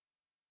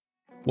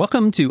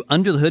Welcome to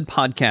Under the Hood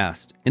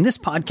Podcast. In this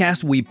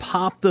podcast, we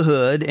pop the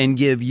hood and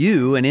give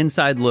you an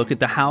inside look at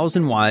the hows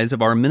and whys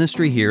of our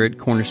ministry here at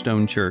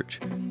Cornerstone Church.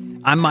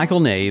 I'm Michael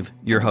Nave,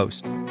 your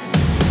host.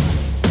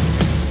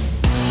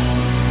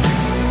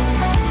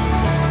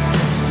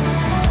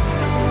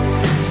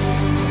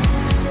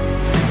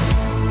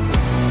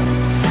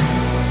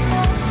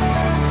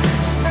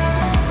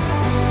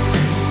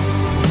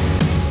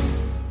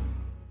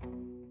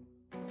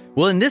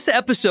 Well, in this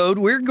episode,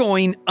 we're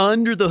going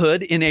under the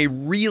hood in a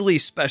really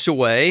special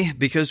way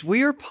because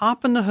we are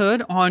popping the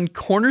hood on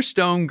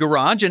Cornerstone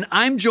Garage, and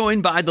I'm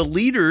joined by the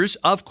leaders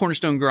of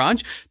Cornerstone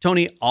Garage,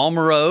 Tony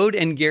Almerode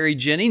and Gary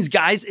Jennings.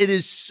 Guys, it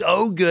is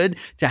so good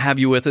to have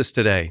you with us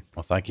today.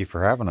 Well, thank you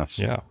for having us.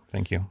 Yeah,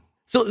 thank you.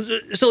 So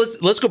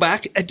let's go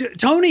back.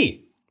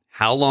 Tony,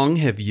 how long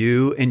have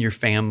you and your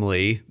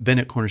family been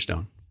at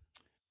Cornerstone?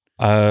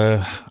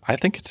 I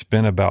think it's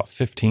been about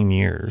 15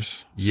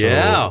 years.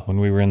 Yeah. So when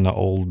we were in the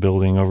old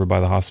building over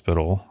by the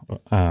hospital,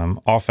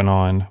 off and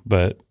on,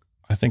 but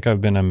I think I've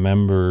been a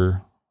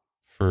member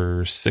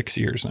for 6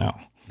 years now.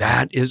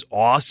 That is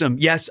awesome.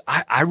 Yes,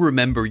 I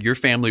remember your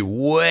family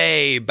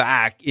way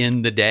back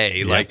in the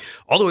day, like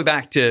all the way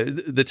back to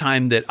the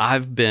time that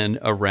I've been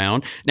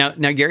around. Now,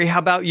 Gary, how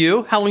about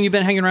you? How long you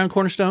been hanging around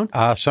Cornerstone?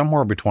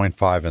 Somewhere between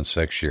 5 and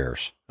 6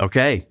 years.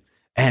 Okay.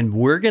 And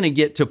we're going to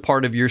get to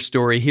part of your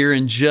story here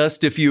in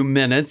just a few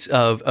minutes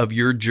of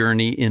your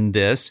journey in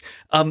this.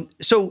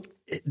 So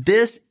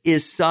this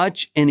is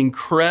such an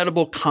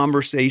incredible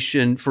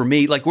conversation for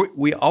me. Like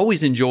we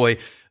always enjoy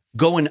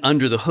going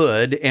under the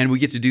hood, and we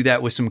get to do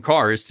that with some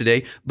cars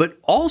today. But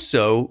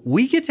also,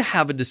 we get to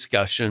have a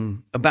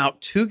discussion about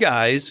two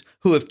guys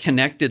who have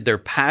connected their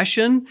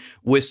passion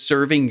with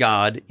serving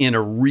God in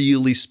a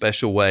really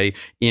special way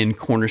in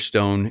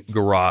Cornerstone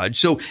Garage.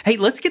 So, hey,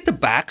 let's get the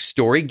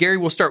backstory. Gary,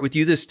 we'll start with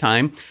you this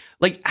time.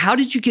 Like, how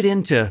did you get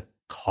into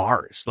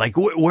cars? Like,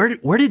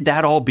 where did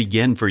that all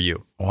begin for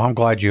you? Well, I'm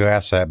glad you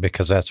asked that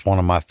because that's one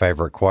of my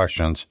favorite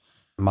questions.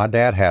 My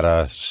dad had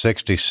a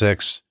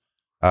 66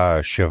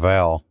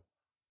 Chevelle.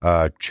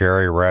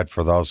 Cherry red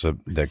for those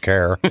that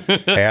care.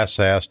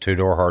 SS,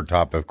 two-door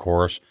hardtop, of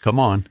course. Come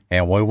on.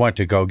 And we went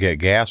to go get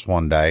gas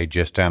one day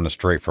just down the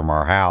street from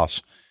our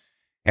house.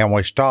 And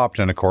we stopped,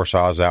 and of course,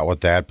 I was out with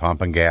Dad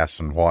pumping gas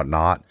and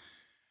whatnot.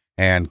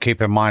 And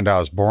keep in mind, I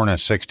was born in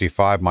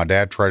 65. My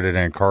dad traded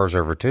in cars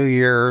every 2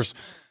 years.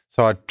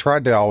 So I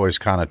tried to always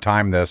kind of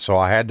time this. So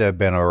I had to have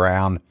been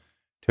around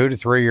 2 to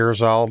 3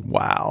 years old.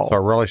 Wow. So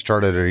it really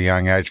started at a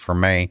young age for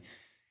me.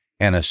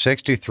 And a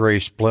 63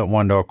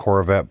 split-window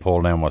Corvette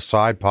pulled in with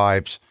side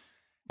pipes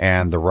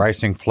and the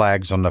racing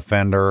flags on the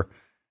fender.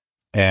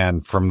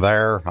 And from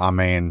there, I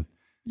mean...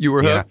 You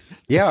were hooked?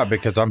 Yeah,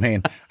 because, I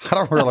mean, I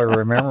don't really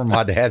remember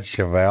my dad's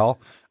Chevelle.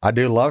 I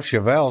do love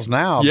Chevelles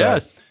now.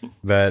 Yes.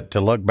 But to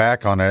look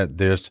back on it,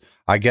 there's,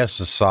 I guess,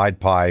 the side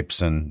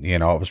pipes and,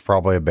 it was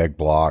probably a big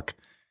block.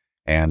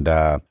 And,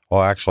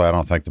 well, actually, I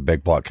don't think the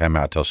big block came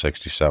out till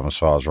 67,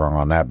 so I was wrong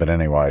on that. But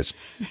anyways...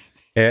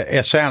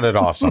 It sounded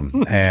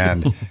awesome,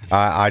 and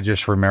I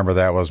just remember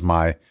that was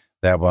my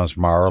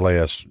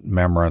earliest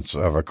remembrance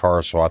of a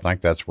car, so I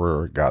think that's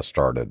where it got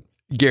started.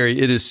 Gary,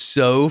 it is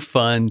so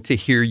fun to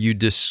hear you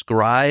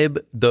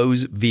describe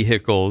those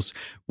vehicles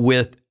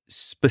with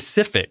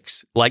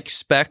specifics, like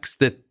specs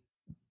that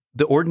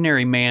the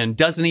ordinary man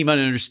doesn't even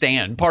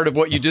understand, part of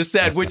what you just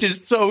said, which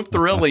is so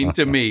thrilling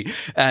to me.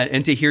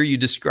 And to hear you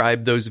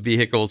describe those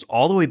vehicles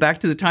all the way back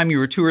to the time you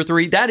were 2 or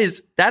 3, that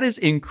is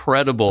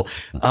incredible.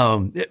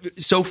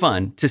 So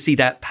fun to see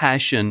that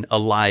passion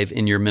alive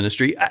in your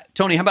ministry.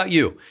 Tony, how about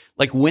you?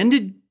 Like, when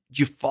did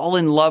you fall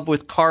in love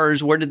with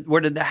cars? Where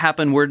did that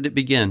happen? Where did it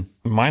begin?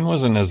 Mine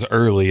wasn't as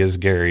early as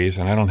Gary's,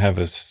 and I don't have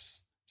as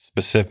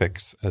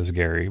specifics as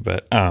Gary,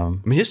 but I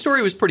mean, his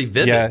story was pretty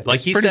vivid. Yeah, like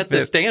he set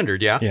the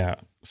standard. Yeah.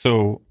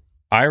 So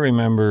I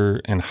remember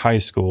in high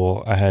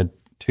school, I had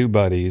two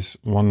buddies.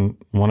 One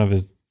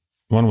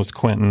was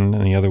Quentin,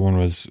 and the other one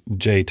was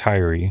Jay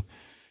Tyree,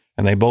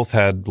 and they both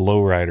had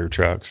lowrider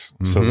trucks.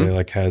 Mm-hmm. So they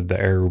like had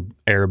the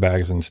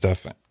airbags and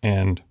stuff.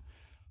 And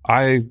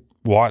I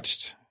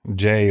watched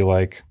Jay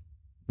like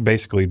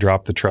basically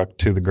drop the truck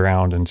to the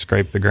ground and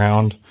scrape the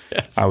ground.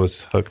 Yes. I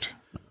was hooked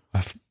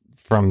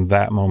from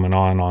that moment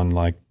on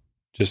like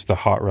just the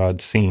hot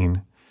rod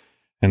scene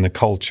and the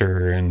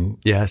culture. And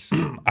yes,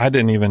 I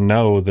didn't even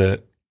know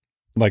that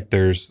like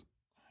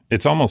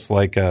it's almost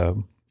like a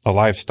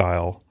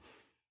lifestyle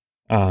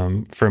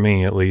for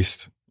me, at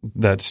least,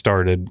 that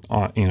started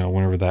on,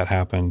 whenever that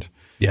happened.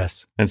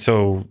 Yes. And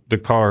so the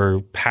car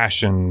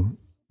passion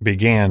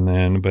began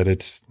then, but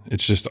it's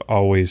just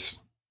always,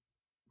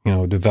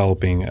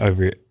 developing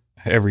every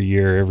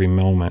year, every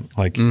moment.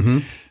 Like,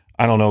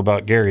 I don't know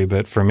about Gary,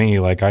 but for me,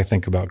 like, I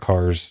think about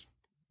cars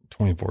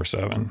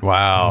 24/7.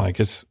 Wow. Like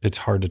it's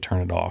hard to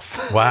turn it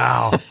off.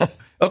 Wow.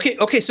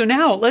 Okay. So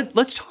now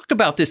let's talk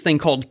about this thing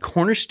called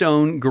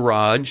Cornerstone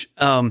Garage.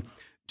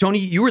 Tony,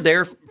 you were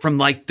there from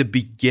like the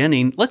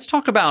beginning. Let's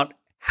talk about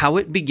how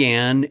it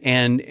began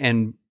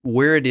and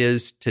where it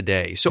is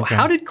today. So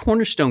How did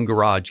Cornerstone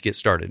Garage get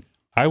started?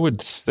 I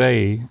would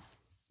say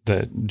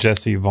that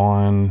Jesse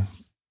Vaughn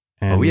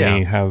and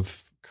me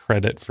have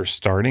credit for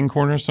starting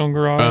Cornerstone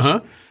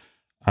Garage.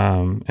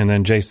 And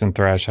then Jason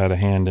Thrash had a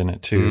hand in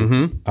it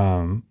too.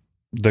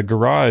 The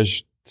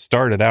garage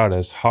started out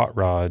as Hot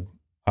Rod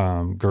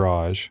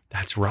Garage.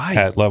 That's right.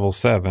 At Level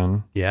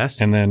 7.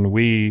 Yes. And then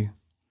we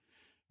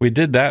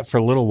did that for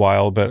a little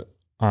while, but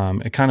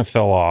it kind of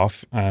fell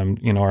off.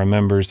 Our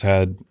members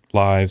had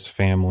lives,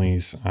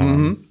 families,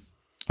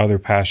 other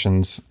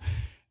passions,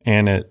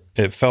 and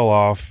it fell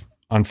off,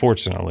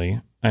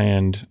 unfortunately.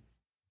 And,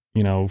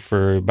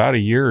 for about a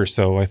year or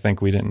so, I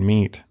think we didn't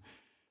meet.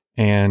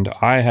 And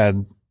I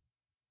had,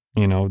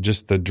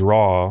 just the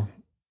draw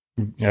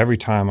every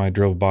time I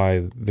drove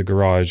by the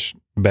garage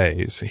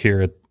bays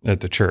here at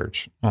the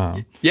church.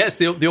 Yes,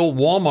 the old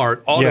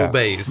Walmart auto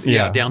bays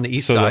down the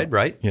east side,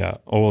 right? Yeah,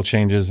 oil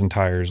changes and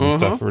tires and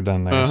stuff were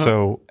done there.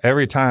 So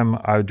every time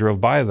I drove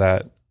by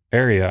that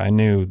area, I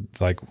knew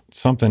like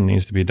something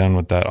needs to be done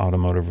with that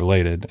automotive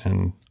related,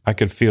 and I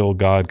could feel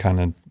God kind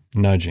of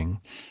nudging.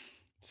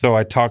 So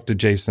I talked to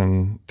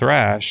Jason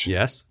Thrash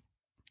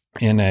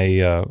in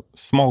a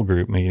small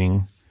group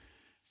meeting,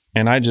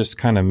 and I just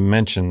kind of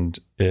mentioned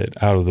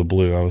it out of the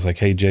blue. I was like,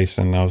 hey,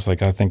 Jason, I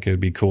think it'd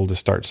be cool to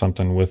start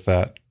something with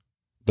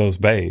those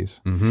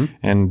bays.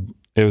 And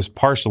it was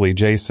partially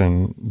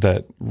Jason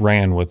that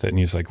ran with it, and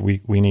he was like,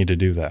 we need to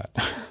do that.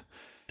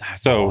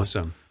 That's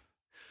awesome.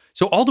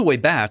 So all the way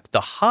back,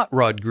 the Hot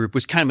Rod group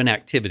was kind of an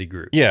activity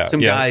group. Yeah. Some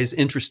guys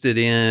interested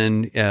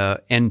in,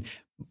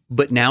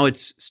 but now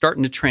it's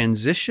starting to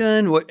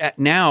transition.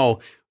 Now,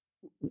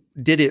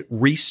 did it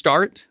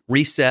reset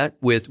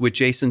with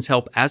Jason's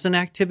help as an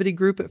activity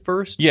group at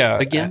first? Yeah.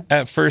 Again?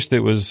 At first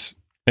it was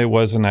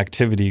an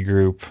activity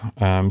group.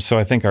 So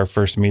I think our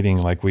first meeting,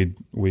 like we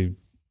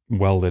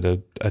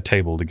welded a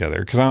table together,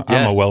 because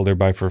I'm a welder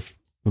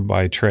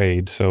by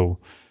trade. So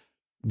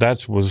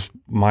that was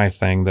my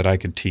thing that I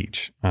could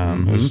teach,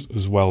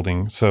 was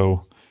welding.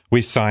 So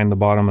we signed the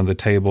bottom of the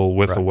table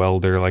with a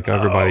welder, like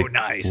everybody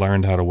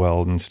learned how to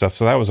weld and stuff.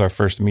 So that was our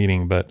first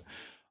meeting. But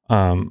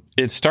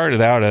it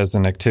started out as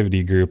an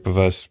activity group of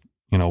us,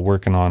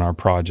 working on our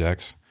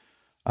projects.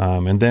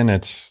 And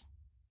then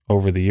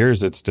over the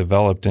years, it's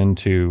developed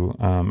into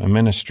a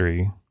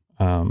ministry,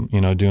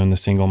 doing the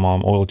single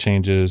mom oil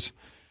changes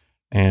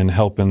and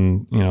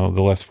helping,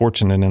 the less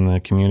fortunate in the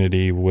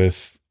community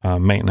with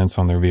maintenance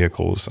on their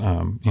vehicles,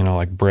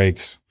 like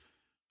brakes,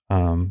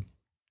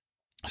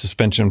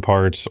 suspension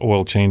parts,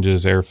 oil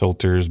changes, air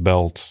filters,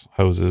 belts,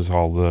 hoses,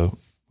 all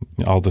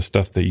the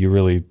stuff that you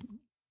really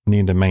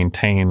need to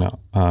maintain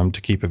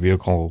to keep a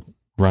vehicle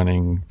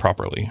running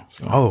properly.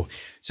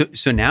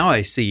 So now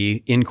I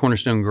see in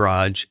Cornerstone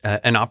Garage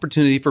an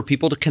opportunity for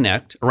people to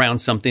connect around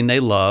something they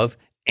love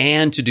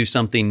and to do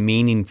something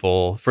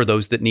meaningful for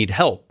those that need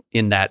help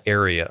in that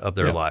area of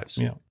their lives.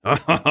 Yeah.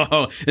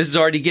 This is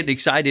already getting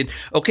excited.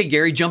 Okay,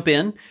 Gary, jump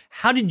in.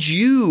 How did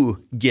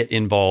you get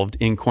involved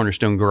in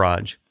Cornerstone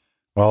Garage?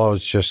 Well, it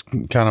was just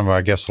kind of,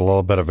 I guess, a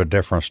little bit of a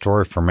different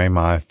story for me.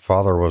 My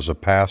father was a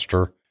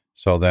pastor,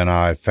 so then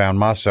I found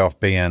myself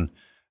being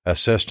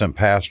assistant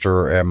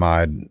pastor at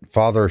my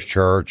father's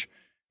church,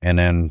 and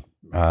then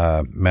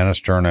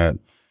ministering at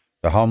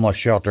the homeless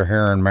shelter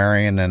here in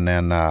Marion, and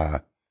then I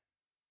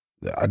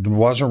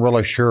wasn't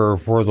really sure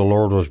where the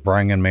Lord was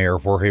bringing me or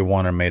where He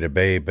wanted me to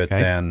be. But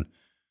then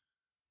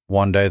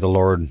one day the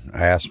Lord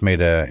asked me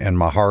in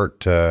my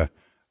heart, to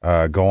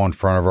go in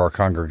front of our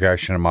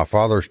congregation in my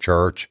father's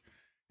church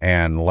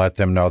and let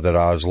them know that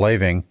I was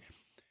leaving.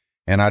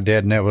 And I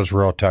did, and it was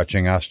real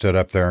touching. I stood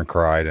up there and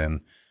cried. And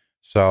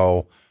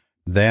so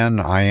then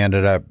I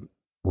ended up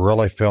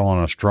really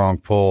feeling a strong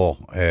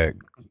pull at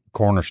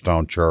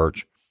Cornerstone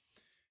Church.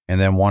 And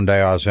then one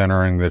day I was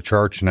entering the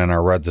church, and then I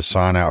read the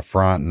sign out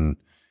front, and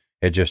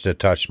it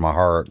touched my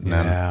heart. And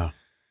then,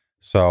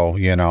 so,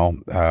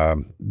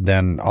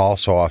 then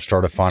also I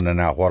started finding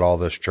out what all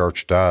this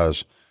church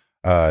does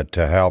to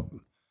help,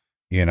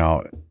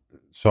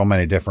 so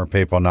many different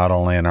people, not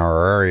only in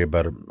our area,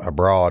 but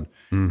abroad.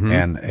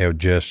 And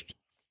it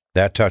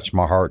that touched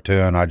my heart too.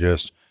 And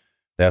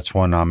that's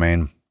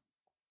when,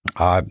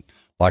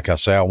 like I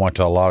say, I went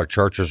to a lot of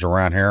churches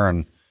around here,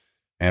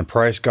 and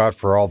praise God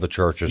for all the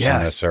churches in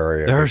this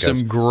area. There are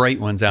some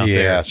great ones out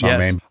there.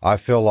 Yes. I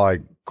feel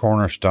like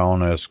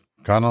Cornerstone is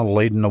kind of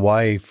leading the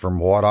way from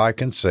what I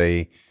can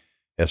see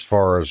as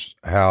far as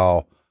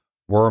how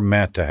we're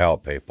meant to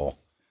help people.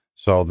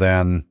 So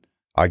then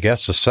I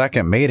guess the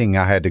second meeting,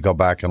 I had to go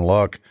back and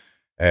look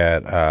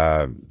at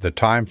the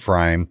time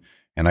frame.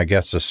 And I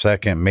guess the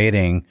second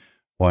meeting,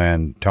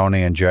 when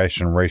Tony and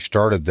Jason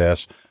restarted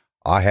this,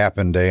 I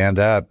happened to end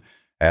up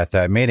at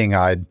that meeting.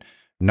 I'd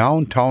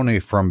known Tony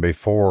from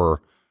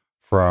before,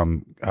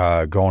 from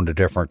going to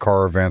different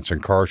car events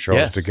and car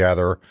shows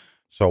together.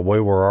 So we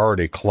were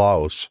already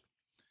close,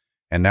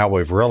 and now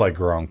we've really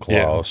grown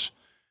close.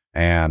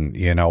 Yeah.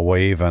 And,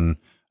 we even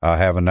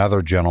have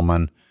another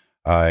gentleman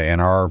in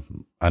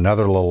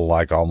another little,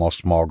 like almost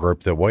small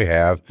group that we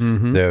have,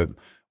 that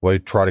we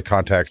try to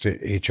contact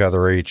each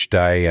other each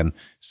day and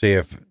see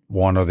if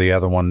one or the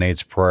other one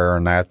needs prayer.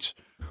 And that's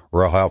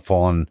real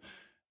helpful. And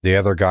the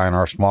other guy in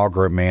our small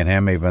group, me and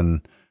him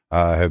even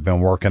have been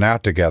working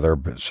out together.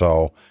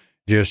 So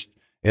just,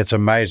 it's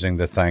amazing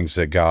the things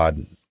that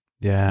God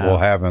will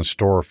have in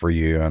store for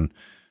you. And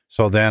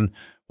so then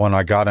when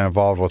I got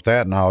involved with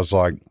that, and I was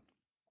a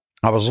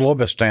little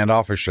bit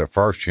standoffish at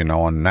first, and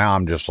now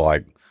I'm just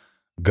like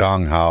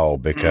gung-ho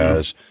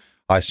because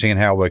I seen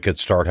how we could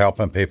start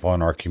helping people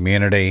in our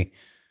community.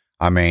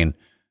 I mean,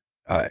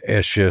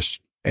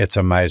 it's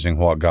amazing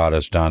what God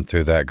has done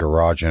through that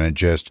garage, and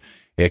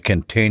it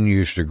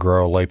continues to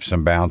grow leaps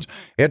and bounds.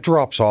 It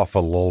drops off a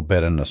little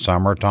bit in the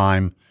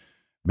summertime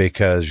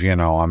because,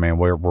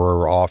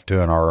 we're off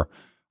doing our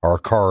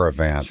car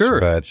events.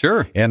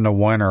 Sure. In the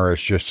winter,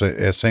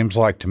 it seems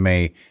like to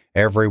me,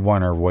 every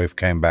winter we've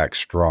came back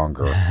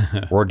stronger.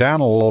 We're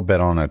down a little bit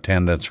on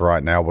attendance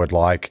right now. Would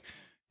like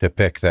to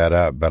pick that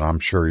up, but I'm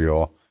sure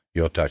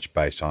you'll touch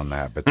base on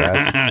that. But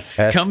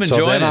that's come and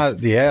join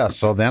us.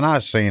 So then I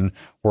seen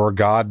where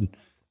God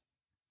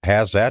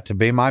has that to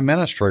be my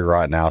ministry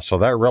right now. So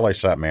that really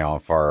set me on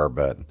fire,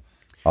 but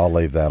I'll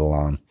leave that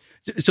alone.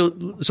 So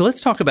let's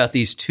talk about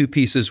these two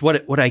pieces.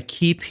 What I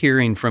keep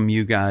hearing from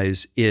you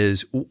guys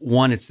is,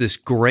 one, it's this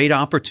great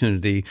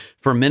opportunity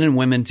for men and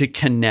women to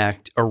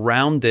connect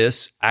around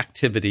this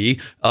activity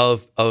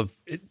of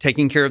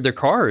taking care of their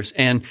cars.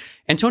 And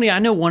Tony, I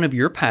know one of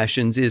your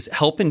passions is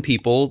helping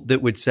people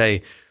that would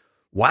say,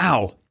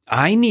 wow,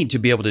 I need to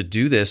be able to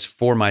do this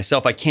for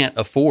myself. I can't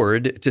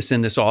afford to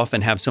send this off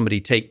and have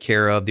somebody take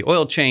care of the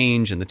oil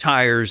change and the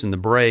tires and the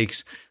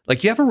brakes.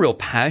 Like, you have a real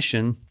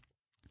passion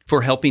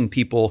for helping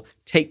people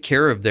take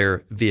care of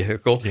their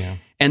vehicle. Yeah.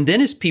 And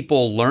then as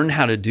people learn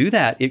how to do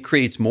that, it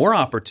creates more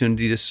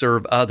opportunity to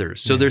serve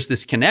others. So there's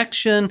this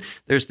connection,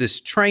 there's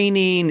this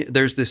training,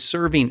 there's this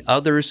serving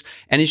others.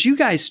 And as you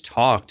guys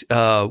talked,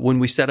 when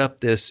we set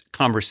up this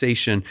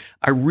conversation,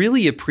 I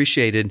really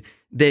appreciated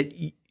that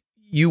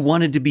you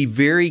wanted to be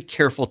very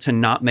careful to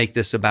not make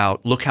this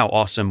about, look how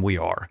awesome we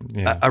are.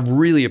 Yeah. I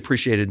really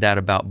appreciated that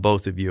about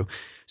both of you.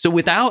 So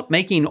without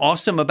making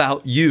awesome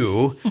about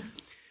you,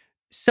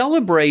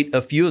 celebrate a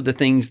few of the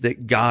things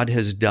that God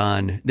has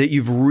done that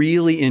you've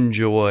really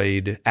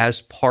enjoyed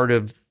as part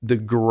of the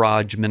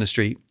garage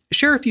ministry.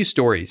 Share a few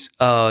stories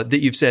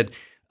that you've said,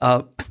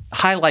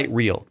 highlight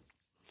reel.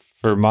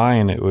 For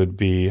mine, it would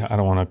be, I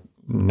don't want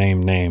to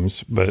name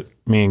names, but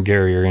me and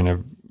Gary are in a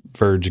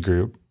Verge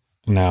group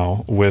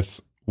now with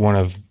one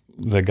of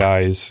the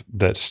guys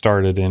that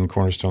started in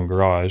Cornerstone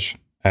Garage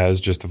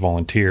as just a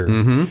volunteer.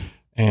 Mm-hmm.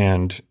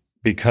 And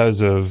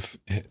because of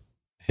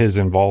his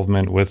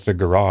involvement with the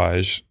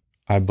garage,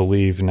 I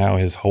believe now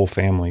his whole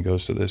family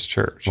goes to this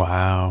church.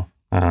 Wow.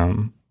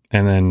 And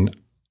then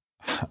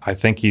I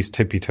think he's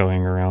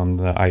tippy-toeing around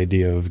the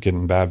idea of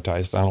getting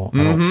baptized. I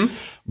don't,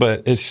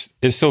 but it's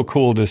so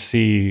cool to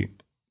see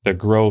the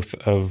growth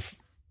of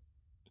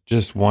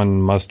just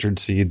one mustard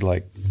seed,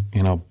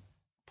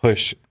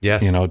 push,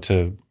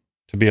 to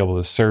be able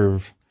to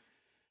serve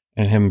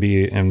and him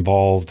be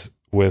involved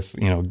with,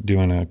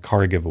 doing a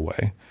car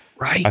giveaway.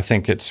 Right. I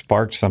think it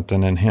sparked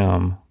something in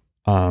him,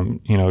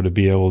 to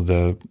be able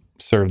to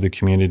serve the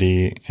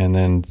community. And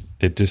then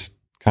it just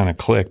kind of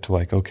clicked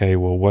like, okay,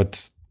 well,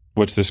 what's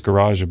this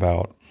garage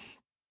about?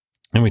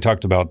 And we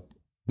talked about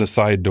the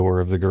side door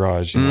of the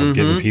garage,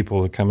 getting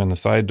people to come in the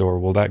side door.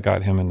 Well, that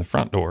got him in the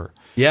front door.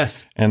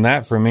 Yes. And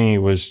that for me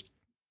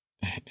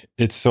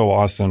it's so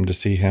awesome to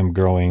see him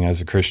growing as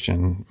a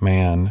Christian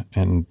man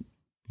and,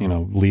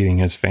 leading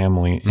his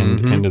family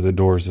into the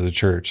doors of the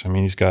church. I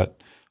mean, he's got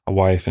a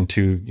wife and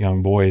two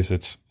young boys.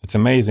 It's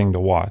amazing to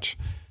watch.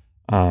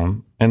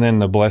 And then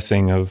the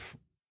blessing of,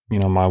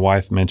 my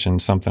wife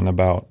mentioned something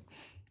about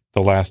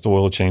the last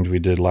oil change we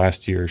did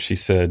last year. She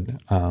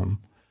said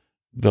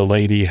the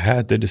lady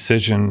had the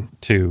decision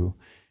to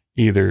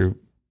either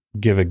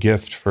give a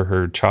gift for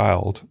her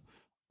child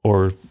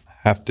or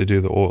have to do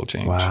the oil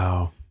change.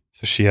 Wow.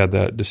 So she had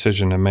that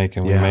decision to make,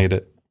 and we made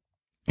it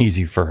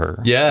easy for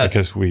her. Yes.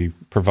 Because we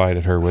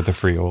provided her with a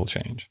free oil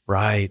change.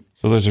 Right.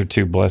 So those are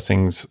two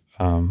blessings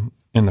in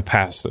the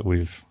past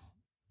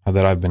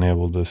that I've been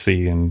able to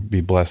see and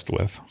be blessed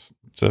with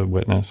to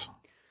witness.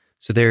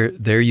 So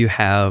there you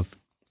have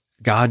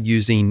God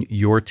using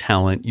your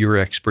talent, your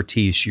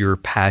expertise, your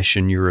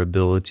passion, your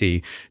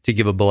ability to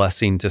give a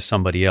blessing to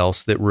somebody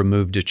else that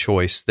removed a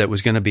choice that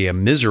was going to be a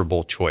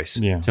miserable choice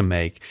to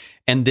make.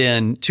 And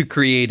then to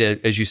create,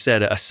 as you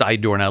said, a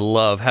side door. And I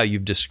love how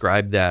you've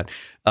described that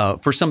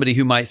for somebody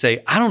who might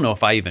say, I don't know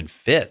if I even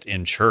fit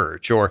in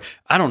church, or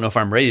I don't know if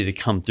I'm ready to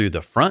come through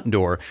the front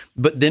door.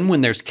 But then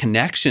when there's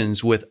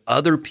connections with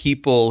other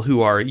people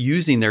who are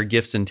using their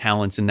gifts and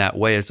talents in that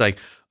way, it's like,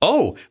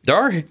 oh, there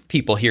are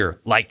people here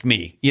like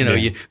me. You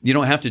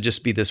don't have to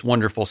just be this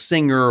wonderful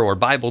singer or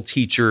Bible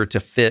teacher to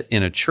fit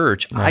in a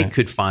church. Right. I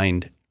could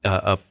find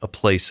a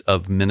place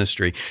of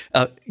ministry.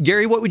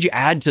 Gary, what would you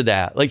add to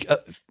that? Like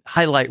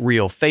highlight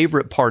reel,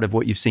 favorite part of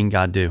what you've seen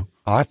God do?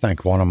 I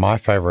think one of my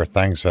favorite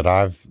things that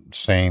I've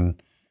seen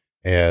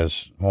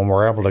is when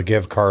we're able to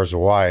give cars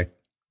away.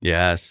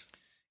 Yes.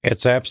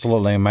 It's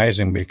absolutely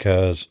amazing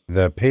because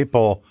the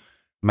people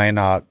may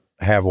not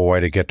have a way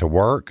to get to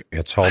work.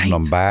 It's holding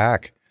them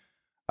back.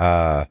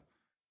 And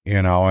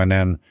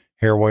then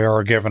here we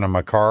are giving them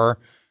a car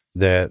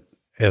that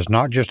is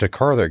not just a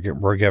car that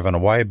we're giving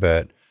away,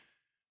 but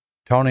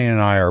Tony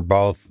and I are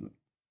both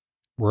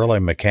really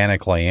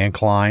mechanically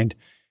inclined,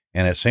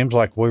 and it seems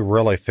like we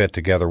really fit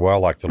together well,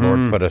 like the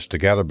Lord put us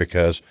together,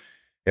 because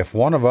if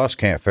one of us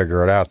can't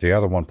figure it out, the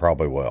other one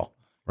probably will.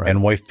 Right.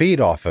 And we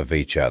feed off of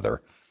each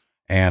other.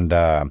 And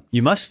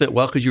you must fit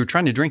well because you were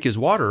trying to drink his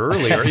water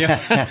earlier.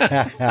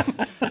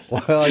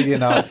 Well,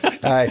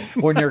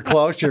 when you're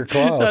close, you're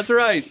close. That's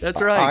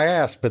right. I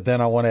asked, but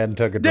then I went ahead and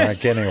took a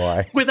drink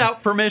anyway.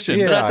 Without permission,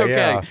 but that's okay.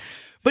 Yeah.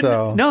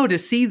 But no, to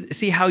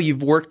see how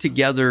you've worked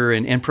together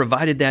and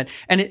provided that.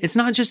 And it's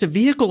not just a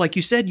vehicle, like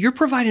you said, you're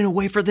providing a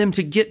way for them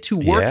to get to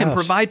work and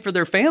provide for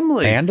their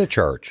family. And a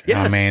church.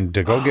 Yes.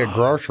 To go get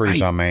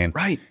groceries,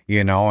 right.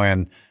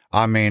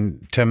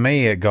 And to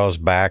me, it goes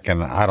back,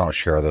 and I don't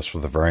share this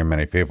with very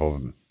many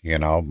people,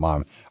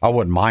 I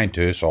wouldn't mind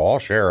to, so I'll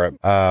share it.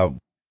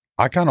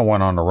 I kind of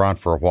went on the run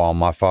for a while.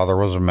 My father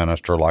was a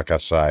minister, like I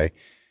say,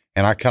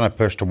 and I kind of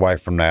pushed away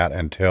from that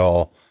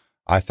until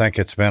I think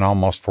it's been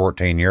almost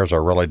 14 years. I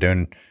really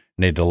do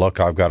need to look.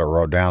 I've got it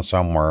wrote down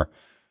somewhere.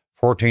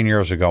 14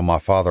 years ago, my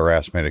father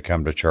asked me to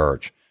come to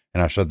church,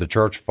 and I said, the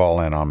church fall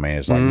in on me.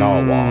 He's like,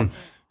 no, it won't.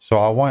 So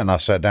I went and I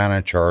sat down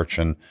in church,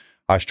 and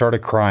I started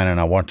crying, and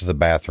I went to the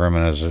bathroom,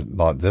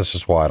 and this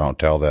is why I don't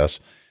tell this.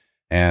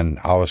 And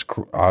I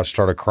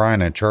started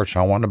crying in church,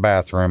 and I went to the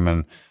bathroom,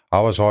 and I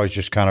was always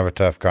just kind of a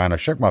tough guy, and I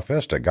shook my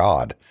fist at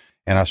God.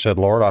 And I said,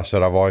 Lord, I've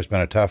always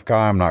been a tough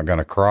guy. I'm not going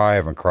to cry. I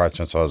haven't cried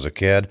since I was a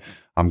kid.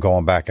 I'm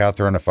going back out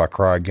there, and if I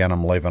cry again,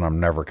 I'm leaving. I'm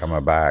never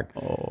coming back.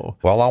 Oh.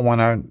 Well, I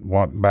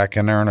went back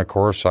in there, and of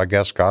course, I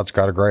guess God's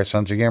got a great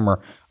sense of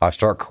humor. I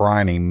start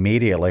crying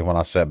immediately when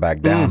I sat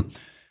back down.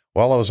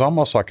 Well, it was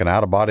almost like an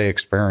out-of-body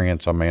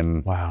experience.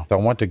 Wow. I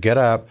went to get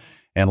up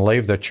and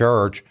leave the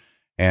church,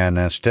 and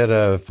instead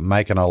of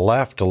making a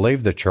left to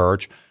leave the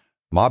church,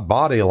 my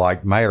body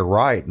made a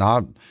right,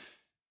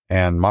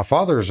 and my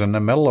father's in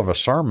the middle of a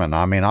sermon.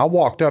 I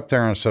walked up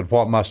there and said,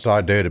 what must I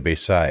do to be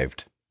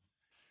saved?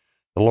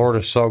 The Lord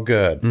is so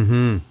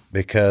good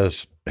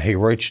because he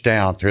reached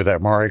down through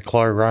that Murray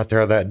clay right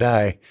there that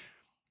day,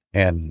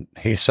 and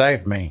he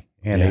saved me,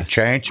 and he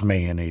changed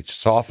me, and he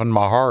softened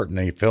my heart, and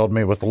he filled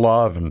me with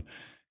love and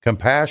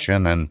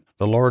compassion. And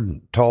the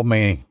Lord told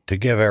me to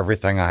give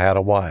everything I had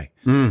away.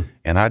 And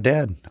I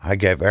did. I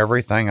gave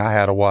everything I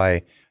had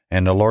away.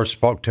 And the Lord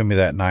spoke to me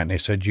that night, and he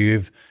said,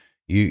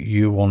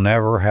 you will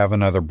never have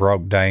another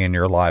broke day in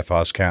your life. I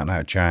was counting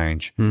that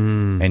change.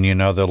 And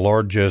the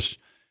Lord just,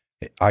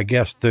 I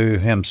guess through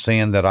him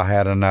seeing that I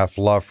had enough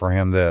love for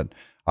him, that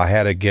I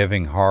had a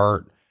giving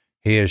heart,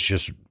 he is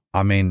just,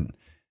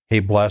 he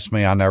blessed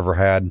me. I never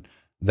had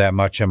that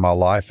much in my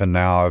life, and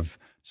now I've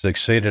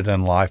succeeded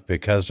in life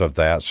because of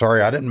that.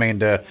 Sorry, I didn't mean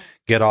to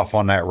get off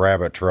on that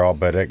rabbit trail,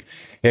 but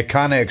it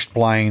kind of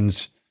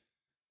explains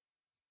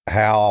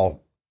how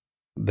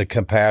the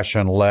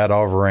compassion led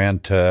over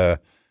into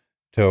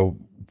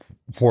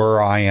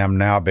where I am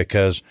now,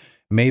 because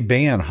me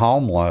being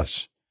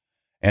homeless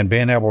and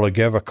being able to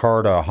give a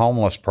car to a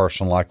homeless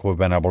person like we've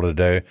been able to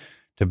do,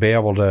 to be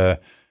able to,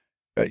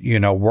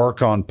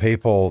 work on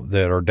people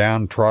that are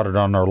downtrodden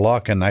on their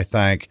luck, and they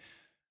think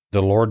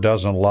the Lord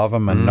doesn't love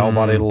them, and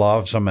nobody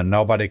loves them, and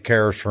nobody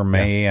cares for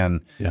me,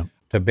 and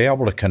to be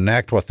able to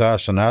connect with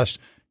us, and us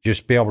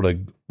just be able to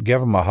give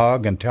them a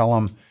hug and tell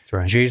them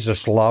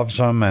Jesus loves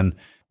them. And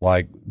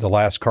like the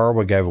last car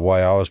we gave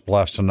away, I was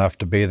blessed enough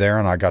to be there,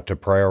 and I got to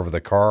pray over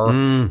the car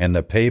and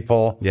the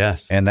people.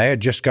 Yes. And they had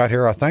just got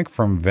here, I think,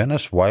 from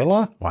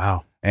Venezuela.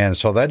 Wow. And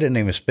so they didn't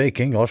even speak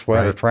English. We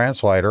had a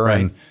translator,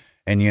 and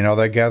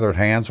they gathered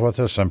hands with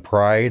us and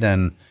prayed,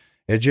 and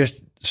it just,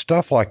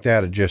 stuff like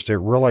that, it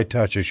really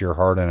touches your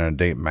heart in a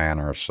deep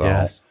manner. So,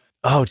 yes.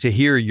 Oh, to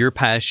hear your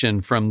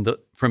passion from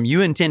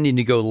you intending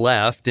to go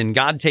left and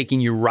God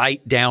taking you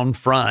right down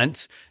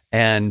front,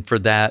 and for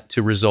that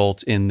to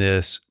result in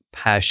this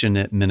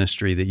passionate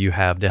ministry that you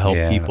have to help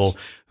people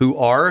who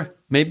are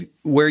maybe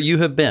where you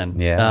have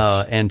been,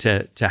 and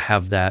to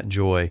have that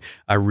joy.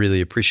 I really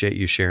appreciate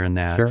you sharing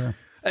that. Sure.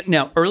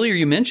 Now, earlier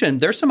you mentioned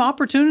there's some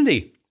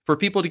opportunity for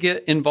people to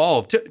get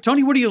involved.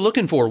 Tony, what are you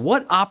looking for?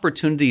 What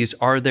opportunities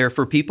are there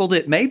for people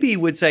that maybe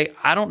would say,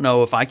 I don't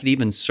know if I could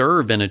even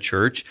serve in a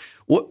church?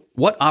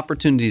 What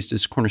opportunities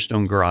does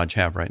Cornerstone Garage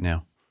have right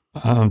now?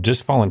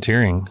 Just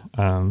volunteering.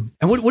 And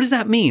what does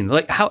that mean?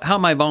 Like, how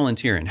am I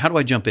volunteering? How do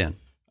I jump in?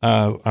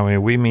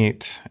 We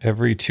meet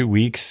every 2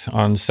 weeks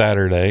on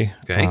Saturday.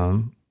 Okay.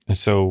 And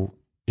so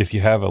if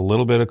you have a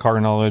little bit of car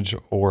knowledge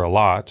or a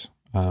lot,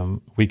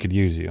 we could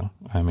use you.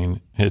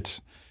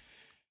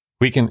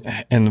 We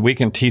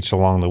can teach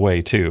along the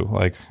way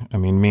too.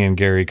 Me and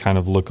Gary kind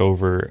of look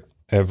over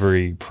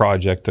every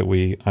project that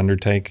we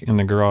undertake in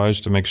the garage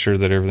to make sure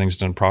that everything's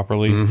done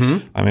properly.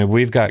 Mm-hmm.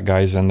 We've got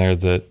guys in there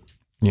that,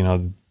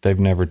 they've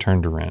never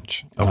turned a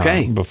wrench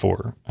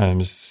before.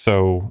 And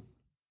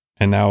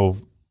now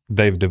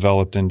they've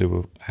developed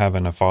into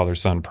having a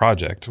father-son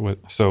project.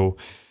 So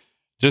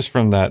just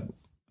from that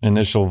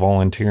initial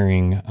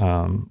volunteering,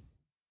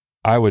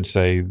 I would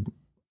say,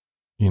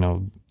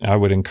 I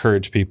would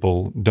encourage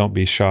people, don't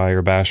be shy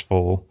or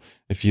bashful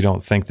if you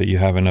don't think that you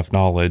have enough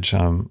knowledge.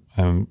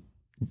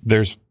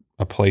 There's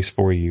a place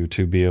for you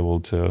to be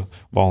able to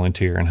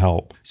volunteer and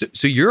help.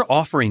 So you're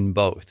offering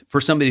both for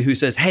somebody who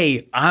says,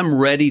 hey, I'm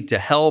ready to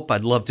help.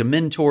 I'd love to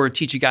mentor,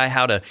 teach a guy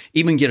how to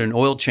even get an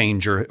oil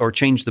change or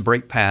change the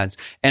brake pads.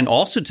 And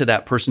also to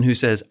that person who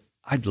says,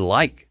 I'd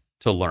like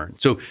to learn.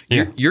 So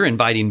you're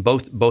inviting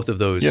both of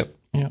those. Yep.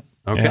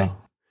 Okay. Yeah.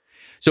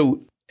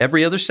 So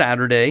every other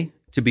Saturday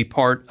to be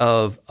part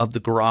of the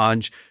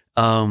garage.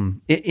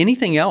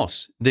 Anything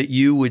else that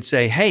you would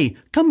say, hey,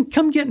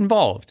 come get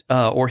involved,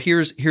 or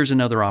here's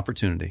another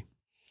opportunity?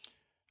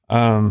 We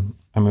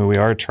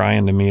are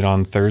trying to meet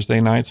on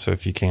Thursday nights. So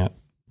if you can't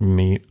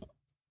meet,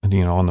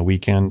 on the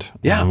weekend,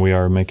 we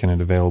are making it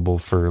available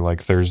for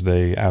like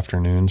Thursday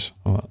afternoons.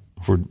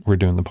 We're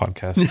doing the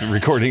podcast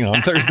recording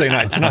on Thursday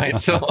night tonight,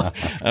 so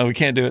we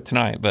can't do it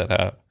tonight.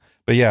 But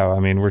yeah,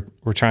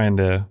 we're trying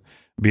to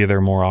be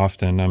there more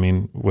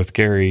often. With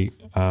Gary,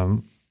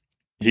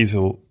 he's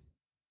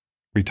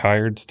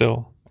retired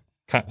still,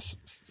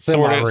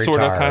 sort of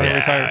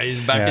retired.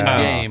 He's back in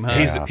the game.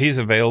 Huh? He's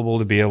available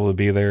to be able to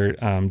be there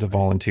to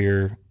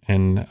volunteer,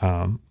 and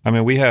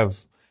we have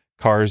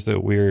cars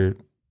that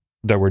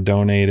were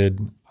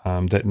donated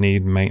that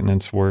need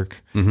maintenance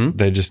work. Mm-hmm.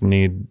 They just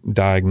need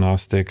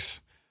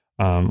diagnostics.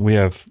 We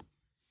have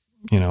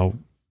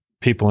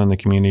people in the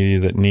community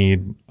that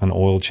need an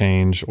oil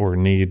change or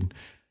need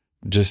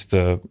just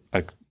to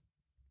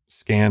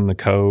scan the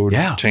code,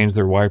 change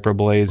their wiper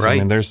blades.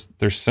 Right. There's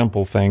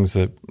simple things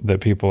that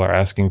people are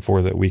asking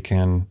for that we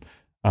can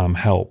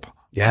help.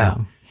 Yeah.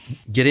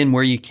 Get in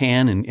where you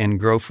can and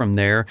grow from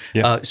there.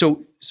 Yeah.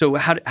 So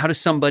how does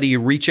somebody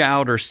reach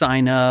out or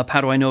sign up?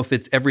 How do I know if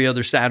it's every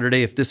other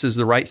Saturday, if this is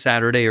the right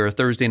Saturday or a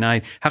Thursday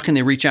night? How can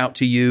they reach out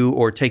to you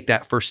or take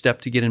that first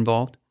step to get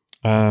involved?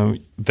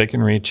 They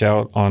can reach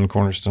out on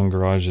Cornerstone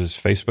Garage's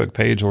Facebook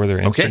page or their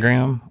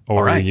Instagram,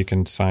 or you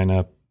can sign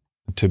up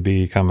to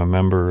become a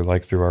member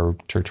like through our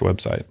church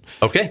website.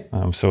 Okay.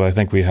 So I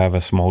think we have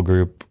a small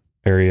group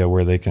area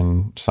where they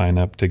can sign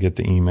up to get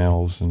the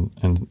emails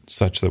and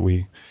such that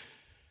we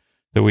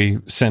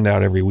send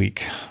out every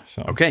week.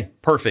 So. Okay,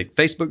 perfect.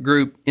 Facebook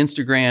group,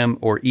 Instagram,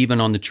 or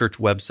even on the church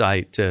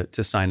website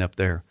to sign up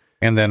there.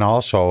 And then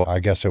also, I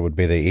guess it would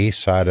be the east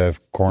side of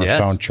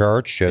Cornerstone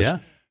Church.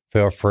 Just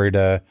feel free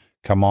to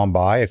come on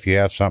by. If you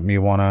have something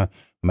you want to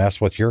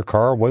mess with your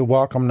car, we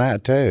welcome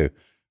that too.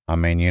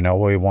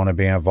 We want to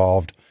be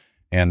involved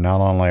in not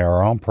only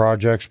our own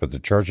projects, but the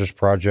church's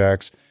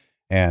projects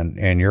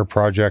and your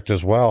project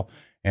as well.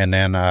 And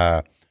then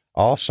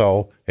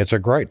also, it's a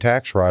great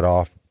tax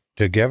write-off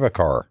to give a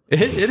car.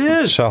 It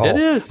is. So, it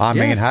is.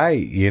 Hey,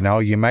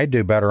 you may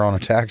do better on a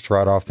tax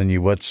write-off than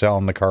you would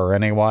selling the car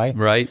anyway.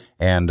 Right.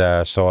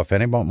 And so if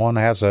anyone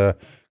has a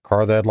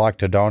car they'd like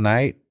to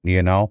donate,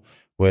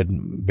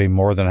 would be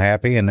more than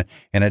happy. And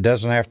it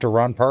doesn't have to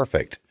run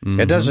perfect. Mm-hmm.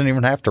 It doesn't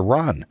even have to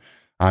run.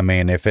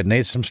 If it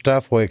needs some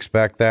stuff, we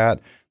expect that.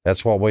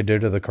 That's what we do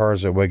to the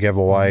cars that we give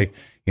away.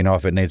 Mm-hmm.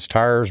 If it needs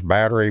tires,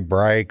 battery,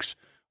 brakes,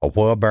 a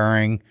wheel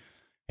bearing,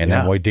 and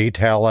then we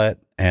detail it,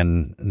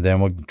 and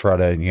then we try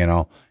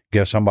to,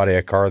 give somebody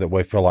a car that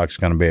we feel like is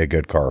going to be a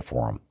good car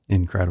for them.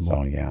 Incredible.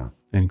 So,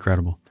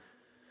 Incredible.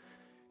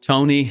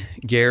 Tony,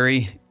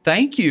 Gary,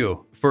 thank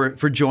you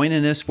for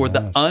joining us for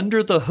the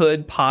Under the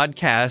Hood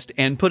podcast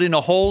and putting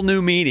a whole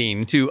new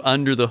meaning to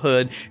Under the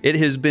Hood. It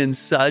has been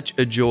such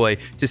a joy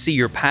to see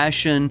your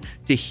passion,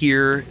 to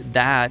hear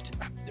that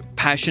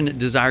passionate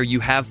desire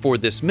you have for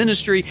this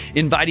ministry,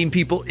 inviting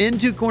people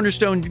into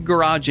Cornerstone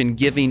Garage and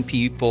giving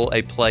people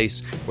a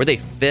place where they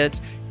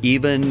fit,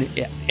 even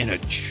in a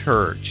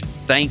church.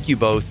 Thank you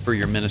both for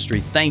your ministry.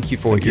 Thank you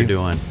for what you're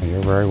doing.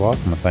 You're very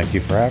welcome. Thank you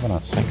for having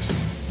us.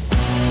 Thanks.